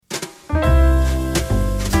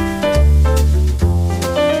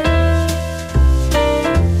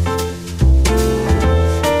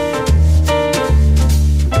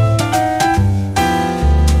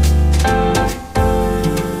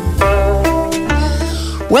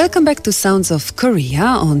Welcome back to Sounds of Korea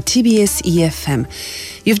on TBS EFM.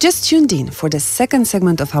 You've just tuned in for the second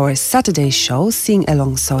segment of our Saturday show, Sing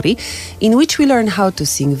Along Sori, in which we learn how to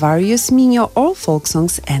sing various minyo or folk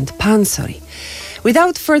songs and Pansori.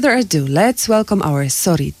 Without further ado, let's welcome our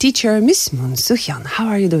Sori teacher, Miss Moon Soo-hyun. How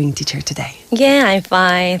are you doing, teacher, today? Yeah, I'm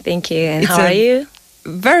fine. Thank you. And how are you?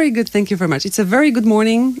 Very good. Thank you very much. It's a very good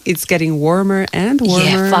morning. It's getting warmer and warmer.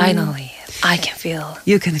 Yeah, finally. I can feel.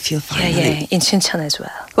 You can feel finally. Yeah, in Chuncheon as well.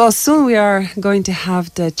 Well, soon we are going to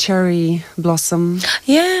have the cherry blossom.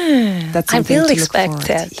 Yeah, That's I something really to look expect forward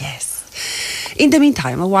that. to. Yes. In the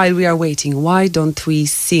meantime, while we are waiting, why don't we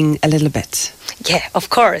sing a little bit? Yeah, of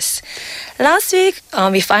course. Last week,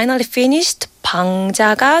 we finally finished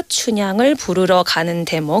방자가 춘향을 부르러 가는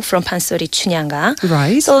대목 from Pansori 춘향가.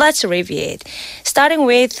 Right. So let's review it. Starting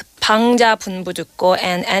with 방자 분부 듣고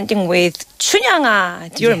and ending with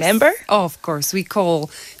춘향아. Do you remember? Oh, of course. We call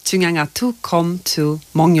중양아 to come to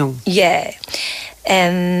Mongyong. Yeah.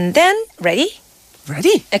 And then, ready?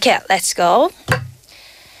 Ready? Okay, let's go.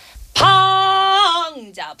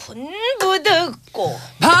 방자 분부 듣고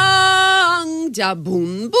방자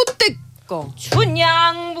분부 뜯고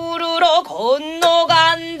춘향 부르러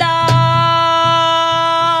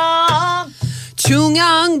건너간다.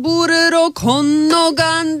 중양 부르러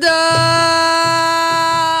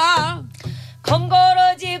건너간다.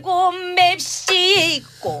 건거러지고 맵시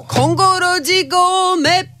있고 건거러지고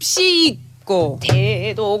맵시 있고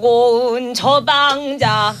태도 고운 저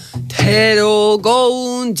방자 태로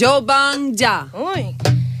고운 저 방자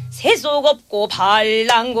세속 없고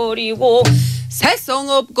발랑거리고 새송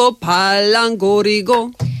없고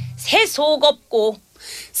발랑거리고 세속 없고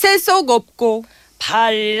새속 없고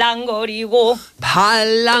발랑거리고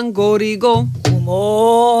발랑거리고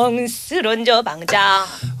구멍스런 저 방자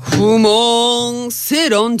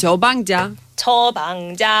구멍스런 저 방자 저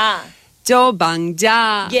방자 저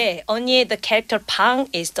방자. Yeah, only the character 방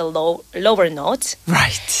is the lower note.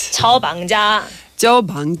 Right. 저 방자. 저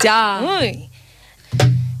방자.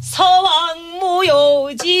 서왕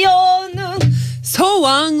모요지어는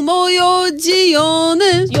서왕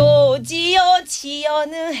모요지어는 요지어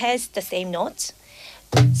지어는 has the same note.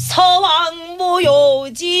 서왕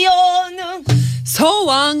모요지어는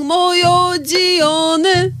서왕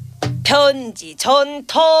모요지어는 편지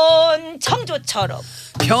전턴 청조처럼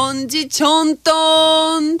편지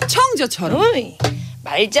전던 청조처럼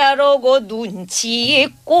말 잘하고 눈치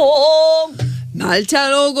있고 말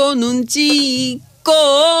잘하고 눈치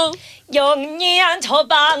있고 영리한 저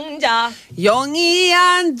방자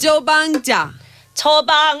영리한 저 방자 저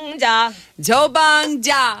방자 저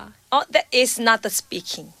방자. Oh, that is not the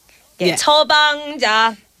speaking. Yeah. 저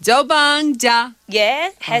방자 저 방자.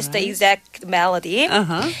 Yeah, has the exact melody.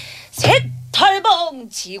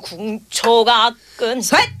 쇠털벙치 궁초가끈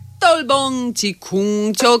쇠떨벙치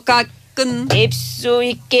궁초가끈 맵수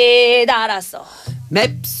있게 달아서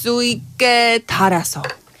맵수 있게 달아서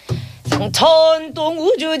성천동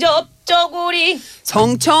우주 접저구리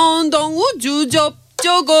성천동 우주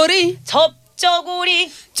접저고리 접저구리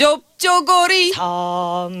접저고리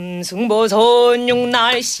삼승보선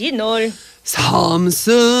육날신월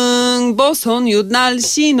삼승보선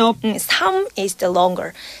육날신업 삼 is the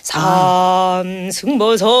longer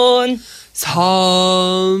삼승보선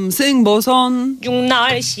삼승보선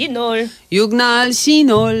육날신월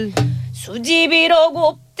육날신월 수지비로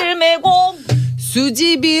곱들 메고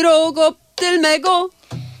수지비로 겁들 메고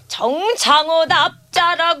정창옷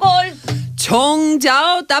앞자락을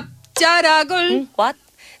정자옷 앞자락을 What?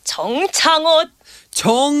 정창옷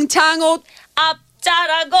정창옷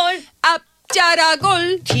앞자락을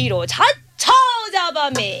앞자락을 뒤로 자쳐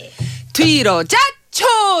잡아매 뒤로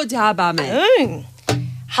자초 잡아매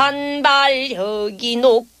한 발 여기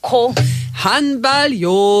놓고 한 발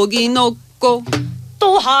여기 놓고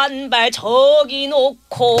또 한 발 저기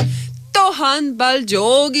놓고 또 한 발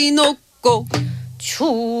저기 놓고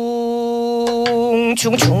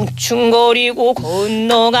충충충충거리고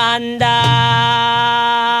건너간다.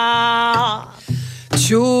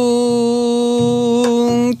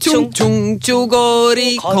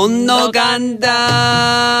 충충충거리 건너간다.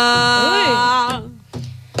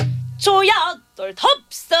 조약돌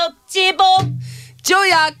덥석 집어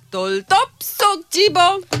조약돌 덥석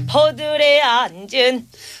집어 버들에 앉은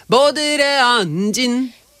버들에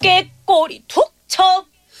앉은 꾀꼬리 툭 쳐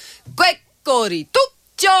꾀꼬리 뚝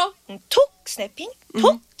쳐 툭 스냅핑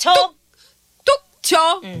툭 쳐 뚝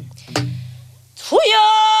쳐 후야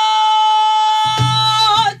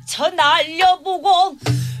쳐 날려보고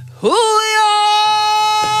후야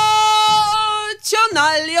쳐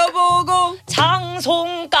날려보고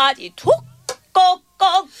장송까지 툭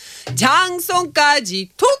꺽꺽 장송까지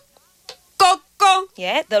툭 꺾어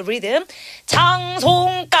Yeah, the rhythm.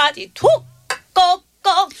 장송까지 툭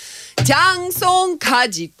꺾어.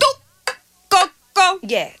 장송까지 뚝 꺾어.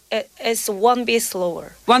 Yeah, it's one bit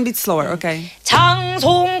slower. One bit slower, okay.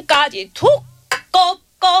 장송까지 툭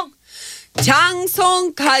꺾어.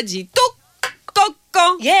 장송까지 뚝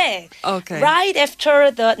꺾어. Yeah. Okay. Right after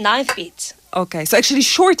the ninth beat. Okay, so actually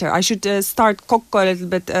shorter. I should start 꺾어 a little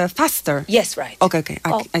bit faster. Yes, right. Okay.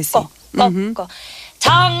 I see. 꺾어.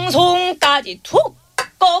 장송까지 툭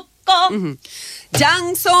꺾어.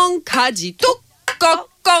 장송까지 뚝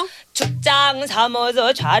꺾어. 죽장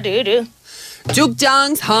삼어서 좌르르.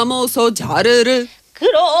 죽장 삼어서 자르르.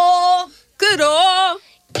 끌어.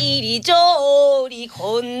 이리저리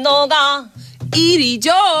건너가.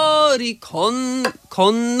 이리저리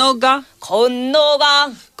건너가.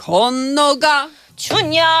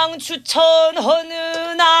 춘향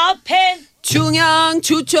추천하는 앞에. 중양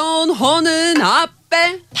추천하는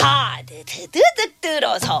앞에. 파드 드드득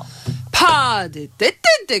들어서. 파드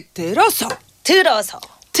떼떼떼 들어서.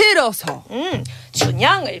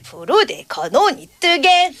 춘향을 부르되 건원이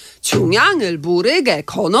뜨게. 중양을 부르게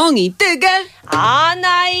건엉이 뜨게.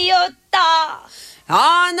 아나였다.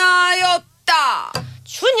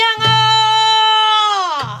 춘향아.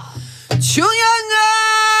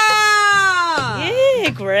 Yeah,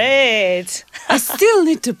 great. I still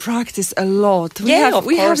need to practice a lot. We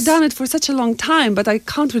have done it for such a long time, but I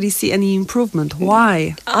can't really see any improvement.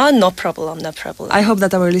 Why? No problem. I hope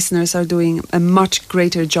that our listeners are doing a much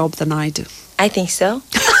greater job than I do. I think so.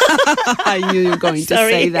 I knew you were going to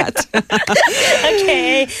say that.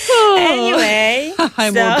 Okay. Anyway.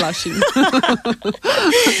 I'm more blushing.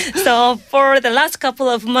 So for the last couple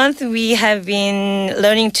of months, we have been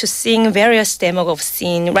learning to sing various demos of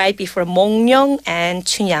scene right before Mongyeong and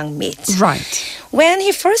Chunyang meet. Right. When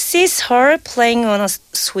he first sees her playing on a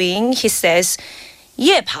swing, he says,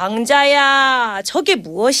 "예, 방자야, 저게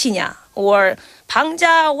무엇이냐?" Or,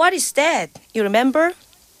 "방자, what is that?" You remember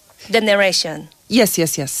the narration? Yes.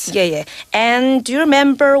 Yeah. And do you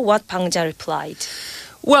remember what Bangja replied?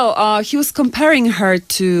 Well, he was comparing her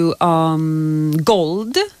to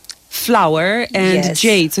gold, flower, and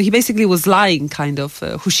jade. So he basically was lying kind of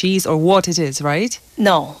who she is or what it is, right?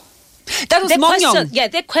 No. That was Mongyeong.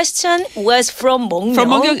 That question was from Mongyeong. From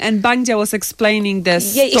Mongyeong, and Bangja was explaining the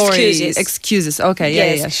story. Excuses. Okay,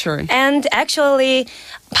 yeah, sure. And actually,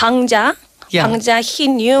 Bangja, he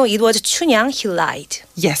knew it was Chunyang, he lied.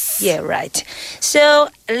 Yes. Yeah, right. So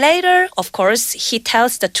later, of course, he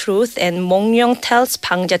tells the truth and Mongyeong tells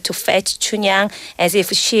Bangja to fetch Chunyang as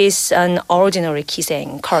if she is an ordinary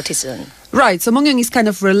kiseng courtesan. Right, so Mongyeong is kind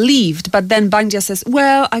of relieved, but then Bangja says,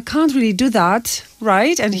 well, I can't really do that,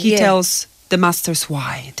 right? And he tells the masters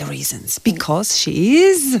why, the reasons. Because she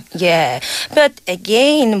is. Yeah, but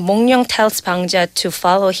again, Mongyeong tells Bangja to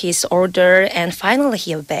follow his order and finally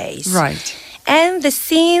he obeys. Right. And the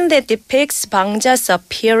scene that depicts Bangja's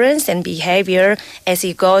appearance and behavior as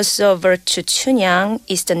he goes over to Chunyang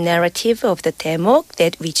is the narrative of the demo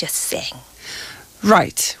that we just sang.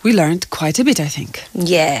 Right. We learned quite a bit, I think.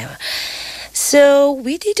 Yeah. So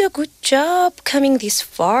we did a good job coming this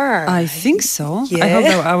far. I think so. Yeah. I hope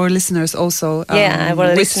that our listeners also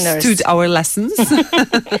withstood our lessons.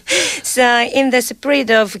 So in the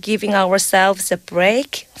spirit of giving ourselves a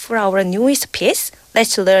break for our newest piece,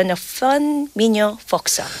 let's learn a fun Minyo folk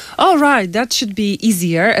song. All right, that should be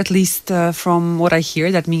easier, at least from what I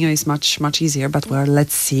hear. That Minyo is much easier, but well,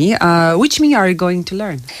 let's see. Which Minyo are you going to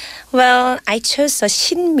learn? Well, I chose a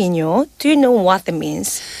Shin Minyo. Do you know what that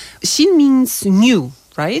means? Shin means new,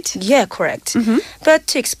 right? Yeah, correct. Mm-hmm. But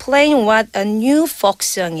to explain what a new folk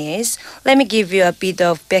song is, let me give you a bit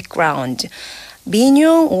of background.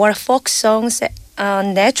 Minyo or folk songs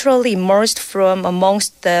naturally emerged from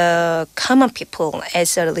amongst the common people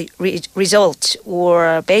as a result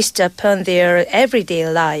or based upon their everyday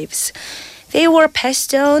lives. They were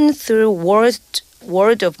passed on through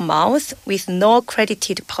word of mouth with no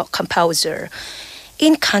credited composer.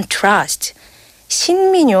 In contrast,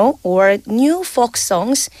 신민요 or new folk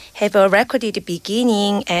songs have a recorded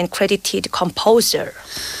beginning and credited composer.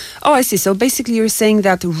 Oh, I see. So basically you're saying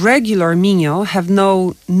that regular minyo have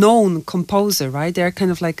no known composer, right? They're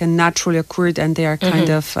kind of like a naturally occurred and they are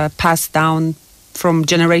kind of passed down from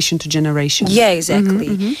generation to generation. Yeah,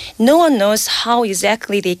 exactly. No one knows how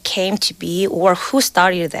exactly they came to be or who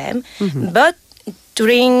started them. But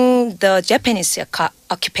during the Japanese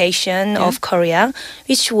occupation of Korea,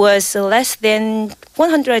 which was less than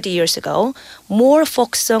 100 years ago, more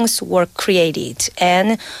folk songs were created.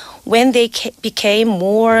 And when they became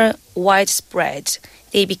more widespread,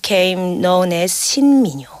 they became known as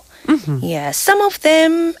신민요. Yeah, some of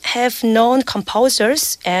them have known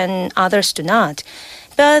composers and others do not.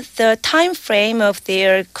 But the time frame of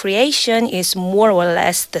their creation is more or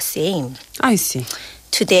less the same. I see.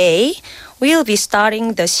 Today, we'll be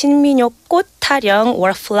starting the 신민요 꽃타령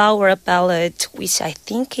or flower ballad, which I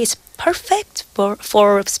think is perfect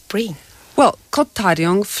for spring. Well,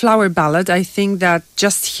 꽃타령, flower ballad, I think that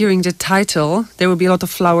just hearing the title, there will be a lot of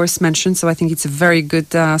flowers mentioned, so I think it's a very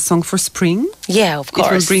good song for spring. Yeah, of course.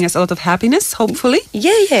 It will bring us a lot of happiness, hopefully.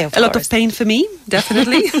 Yeah, of course. A lot of pain for me,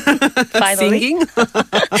 definitely. Finally. Singing.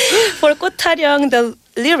 For 꽃타령, the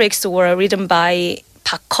lyrics were written by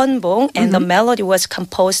Park Hyun-bong and the melody was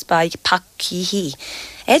composed by Park Ki-hee.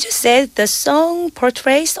 As you said, the song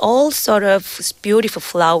portrays all sort of beautiful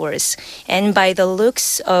flowers. And by the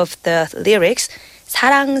looks of the lyrics,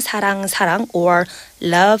 사랑, 사랑, 사랑 or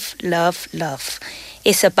love, love, love.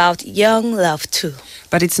 It's about young love too.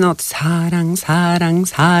 But it's not 사랑, 사랑,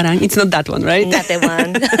 사랑. It's not that one, right? Not that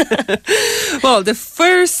one. Well, the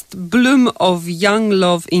first bloom of young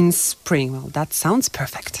love in spring. Well, that sounds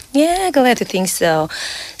perfect. Yeah, glad to think so.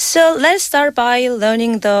 So let's start by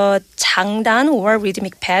learning the 장단 or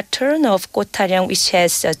rhythmic pattern of 꽃타령, which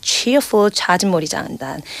has a cheerful 자진머리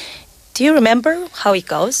장단. Do you remember how it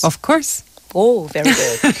goes? Of course. Oh, very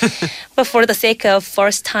good. But for the sake of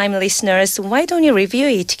first-time listeners, why don't you review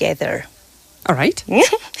it together? All right.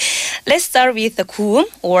 Let's start with the 구음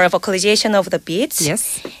or vocalization of the beats.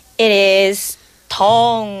 Yes. It is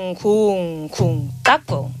덩, 궁, 궁,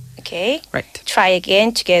 따궁. Okay? Right. Try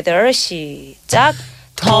again together. 시작.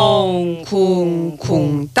 덩, 궁,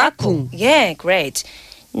 궁, 따궁. Yeah, great.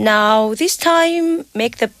 Now, this time,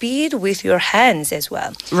 make the beat with your hands as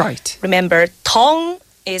well. Right. Remember, 덩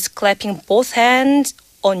is clapping both hands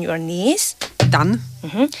on your knees. Done.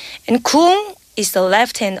 And 궁 is the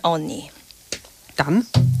left hand only. Done.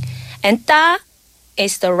 And 따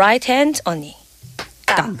is the right hand only.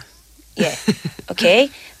 따. Done. Yeah.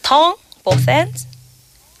 Okay. 덩, both hands.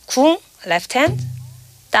 궁, left hand.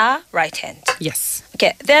 따, right hand. Yes.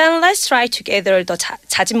 Okay. Then let's try together the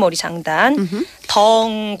자진머리 장단.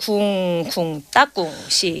 덩, 궁, 궁, 따궁.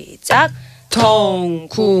 시작. 덩,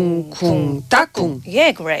 궁, 궁, 따궁.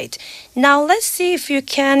 Yeah, great. Now let's see if you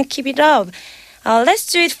can keep it up. Let's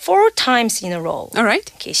do it 4 times in a row. All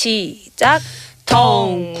right. Okay, 시작.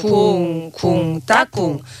 덩, 궁, 궁,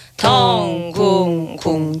 따궁. 덩, 궁,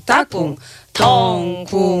 궁, 따궁. 덩,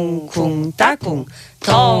 궁, 궁, 따궁.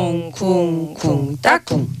 덩, 궁, 궁,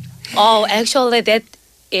 따궁. Oh, actually that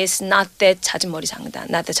is not the 자진머리 장단.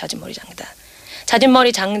 Not the 자진머리 장단.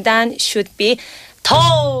 자진머리 장단 should be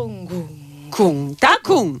덩, 궁. 궁,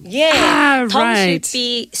 따궁. Yeah. 덩 right. should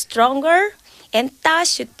be stronger and 따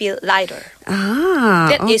should be lighter. Ah,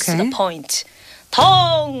 That is the point.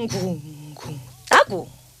 덩, 궁, 궁, 따궁.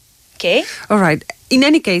 Okay? All right. In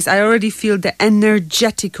any case, I already feel the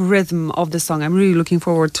energetic rhythm of the song. I'm really looking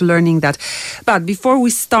forward to learning that. But before we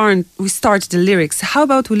start the lyrics, how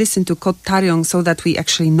about we listen to 꽃타령 so that we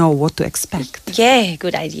actually know what to expect? Yeah,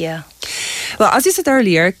 good idea. Well, as you said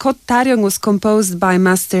earlier, 꽃타령 was composed by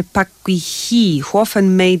Master Park Ki-hee, who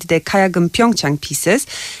often made the kayagum Pyeongchang pieces.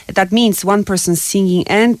 That means one person singing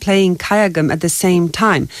and playing kayagum at the same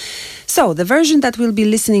time. So, the version that we'll be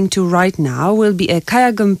listening to right now will be a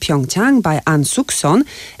kayagum Pyeongchang by An Suk-son,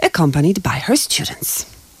 accompanied by her students.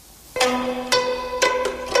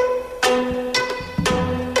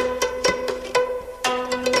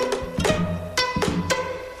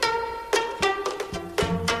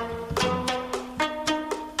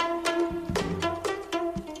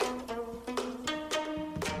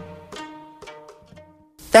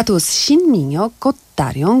 That was 신민요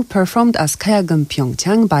꽃타령, performed as kayagum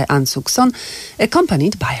Pyeongchang by An Suk-son,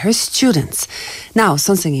 accompanied by her students. Now,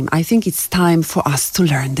 선생님, I think it's time for us to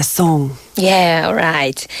learn the song. Yeah,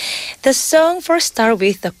 right. The song first starts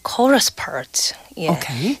with the chorus part. Yeah.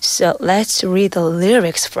 Okay. So let's read the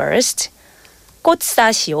lyrics first. 꽃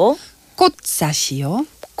사시오, 꽃 사시오,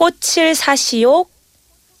 꽃을 사시오,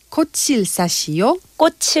 꽃을 사시오,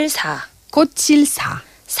 꽃을 사. 꽃을 사.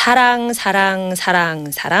 사랑, 사랑, 사랑,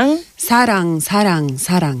 사랑. 사랑, 사랑,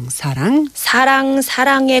 사랑, 사랑. 사랑,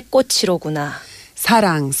 사랑의 꽃이로구나.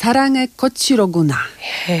 사랑, 사랑의 꽃이로구나.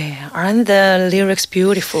 Hey, aren't the lyrics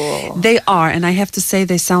beautiful? They are, and I have to say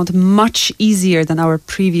they sound much easier than our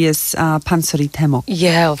previous Pansori 대목.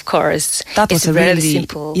 Yeah, of course. That it's was a really really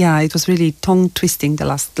simple. Yeah, it was really tongue twisting the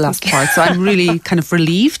last part. So I'm really kind of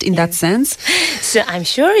relieved in that sense. So I'm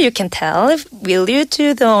sure you can tell. Will you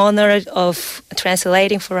do the honor of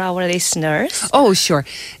translating for our listeners? Oh, sure.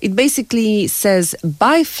 It basically says,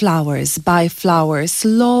 buy flowers,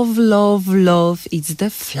 love, love, love. It's the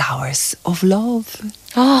flowers of love.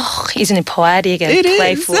 Oh, isn't it poetic and It is.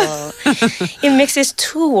 playful? It mixes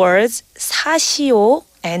two words, 사시오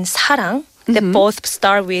and 사랑, that both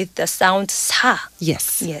start with the sound 사.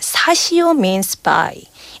 Yes. Yes, 사시오 means buy,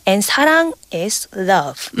 and 사랑 is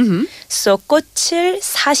love. So 꽃을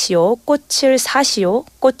사시오, 꽃을 사시오,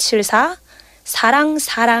 꽃을 사, 사랑,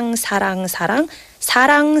 사랑, 사랑, 사랑,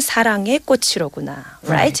 사랑, 사랑의 꽃이로구나.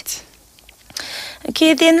 Right?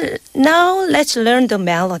 Okay, then now let's learn the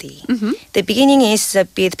melody. The beginning is a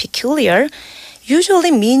bit peculiar.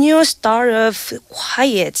 Usually minyo start off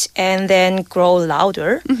quiet and then grow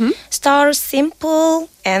louder. Start simple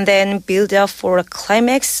and then build up for a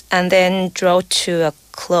climax and then draw to a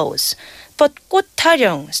close. But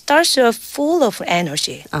꽃타령 starts off full of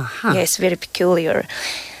energy. Yes, very peculiar.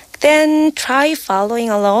 Then try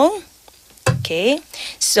following along. Okay,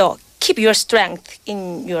 so keep your strength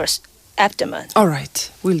in your abdomen. All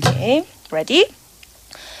right, we'll do. Okay, ready?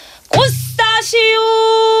 꽃사시오.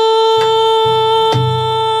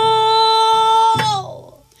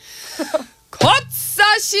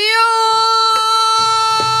 꽃사시오.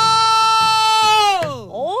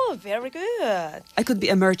 Oh, very good. I could be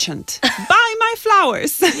a merchant. Buy my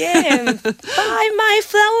flowers. Yeah, buy my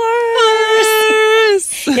flowers.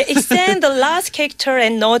 Yeah, extend the last character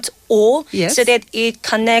and note O Yes. so that it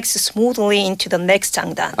connects smoothly into the next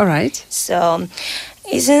장단. All right. So,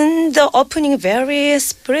 isn't the opening very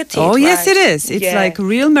spirited? Oh, yes, right? it is. It's Yeah. like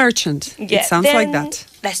real merchant. Yeah, It sounds like then that.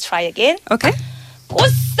 Let's try again. Okay.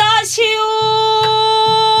 꽃사시오.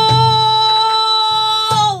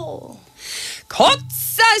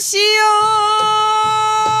 꽃사시오.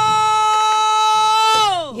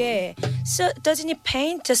 Yeah. So doesn't it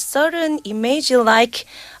paint a certain image like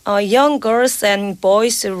young girls and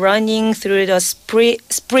boys running through the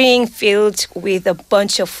spring field with a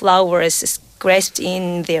bunch of flowers grasped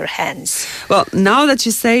in their hands? Well, now that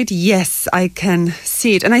you say it, yes, I can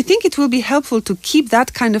see it. And I think it will be helpful to keep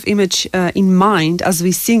that kind of image in mind as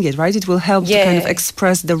we sing it, right? It will help to kind of Yeah.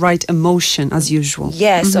 express the right emotion as usual.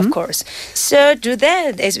 Yes, of course. So do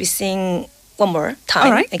that as we sing one more time.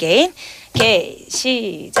 All right. Again. Okay,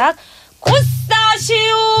 시작.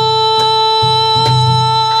 꽃사시오.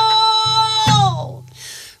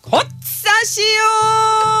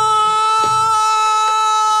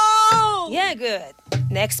 꽃사시오. Yeah, good.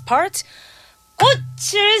 Next part.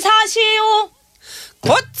 꽃을 사시오.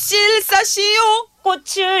 꽃을 사시오.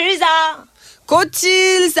 꽃을 사.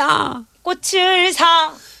 꽃을 사. 꽃을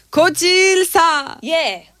사. 꽃을 사.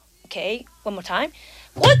 Yeah. Okay, one more time.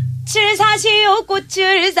 꽃을 사시오.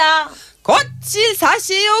 꽃을 사. 꽃을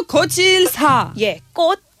사시오. 꽃을 사. Yeah,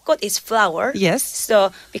 꽃 is flower. Yes.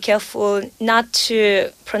 So be careful not to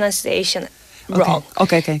pronunciation wrong.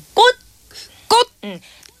 Okay. 꽃. 꽃.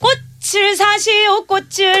 꽃을 사시오.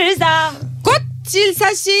 꽃을 사. 꽃을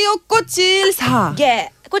사시오. 꽃을 사. Yeah.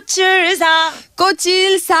 꽃을 사.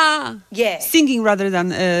 꽃을 사. Yeah. Singing rather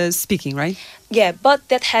than speaking, right? Yeah, but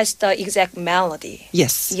that has the exact melody.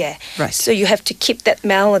 Yes. Yeah. Right. So you have to keep that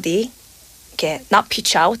melody. Okay, not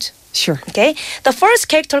pitch out. Sure. Okay. The first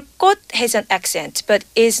character 꽃 has an accent, but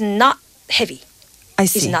is not heavy. I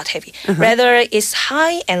see. It's not heavy. Rather, it's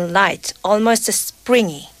high and light, almost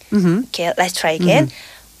springy. Okay, let's try again.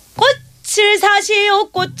 꽃을 사시오.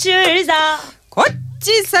 꽃을 사.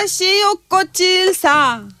 꽃을 사시오. 꽃을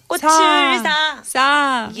사. 꽃을 사.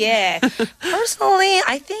 사. Yeah. Personally,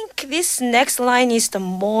 I think this next line is the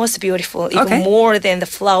most beautiful, even Okay. more than the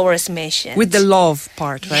flowers mentioned. With the love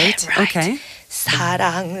part, right? Yeah, right. Okay.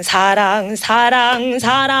 사랑, 사랑, 사랑,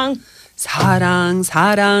 사랑. 사랑,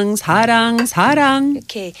 사랑, 사랑, 사랑.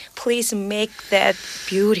 Okay, please make that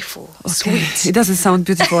beautiful, Okay. sweet. It doesn't sound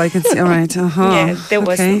beautiful, I can see. All right. Yeah, that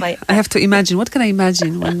was okay. my- I have to imagine. What can I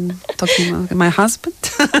imagine when talking about my husband?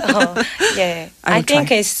 Yeah, I I will think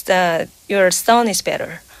try. it's your son is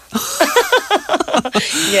better.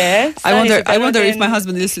 Yeah. I son is wonder better if my than-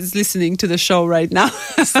 husband is listening to the show right now.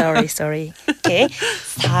 Sorry. Okay.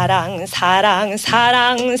 사랑, 사랑,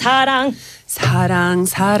 사랑, 사랑. 사랑,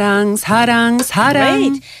 사랑, 사랑,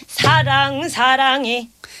 사랑. Right. 사랑, 사랑해.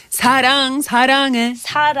 사랑, 사랑해.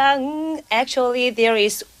 사랑. Actually, there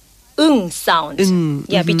is sound.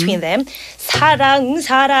 Yeah, between them. 사랑,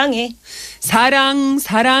 사랑해. 사랑,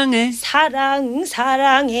 사랑해. 사랑,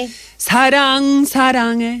 사랑해. 사랑,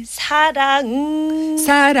 사랑해. 사랑.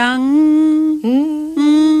 사랑.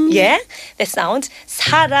 Yeah, that sound.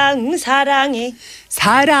 사랑, 사랑해.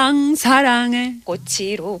 사랑, 사랑해.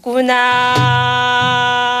 꽃이로구나.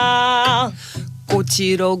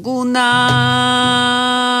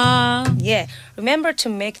 꽃이로구나. Yeah, remember to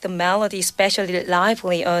make the melody especially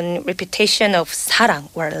lively on repetition of 사랑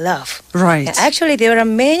or love. Right. Actually, there are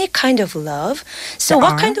many kind of love. So There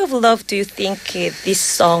what are? kind of love do you think this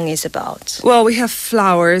song is about? Well, we have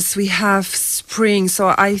flowers, we have spring,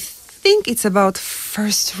 so I think it's about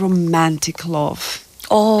first romantic love.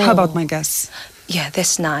 Oh, How about my guess? yeah,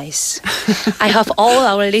 that's nice. I hope all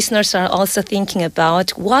our listeners are also thinking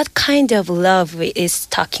about what kind of love it is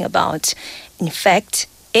talking about. In fact,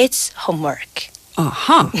 it's homework.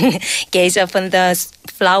 Gaze upon the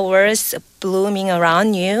flowers blooming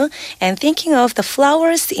around you and thinking of the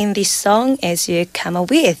flowers in this song as you come up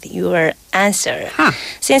with your answer. Huh.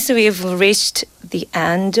 Since we've reached the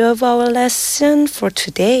end of our lesson for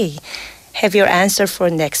today, have your answer for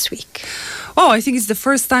next week. Oh, I think it's the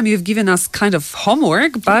first time you've given us kind of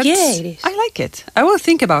homework, but Yeah, it is. I like it. I will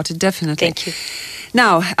think about it, definitely. Thank you.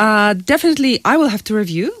 Now, definitely I will have to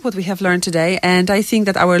review what we have learned today, and I think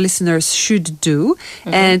that our listeners should do.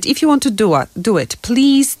 And if you want to do it,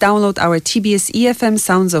 please download our TBS EFM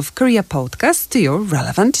Sounds of Korea podcast to your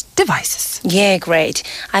relevant devices. Yeah, great.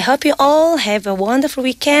 I hope you all have a wonderful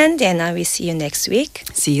weekend and I will see you next week.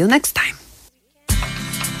 See you next time.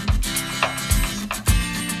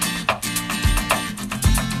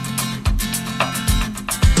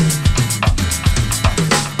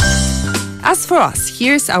 As for us,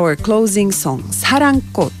 here's our closing song,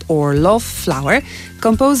 사랑꽃 or Love Flower,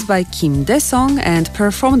 composed by Kim Dae-sung and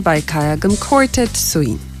performed by Kayagum Quartet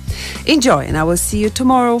Suin. Enjoy, and I will see you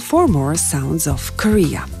tomorrow for more Sounds of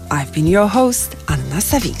Korea. I've been your host, Anna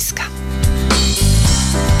Sawinska.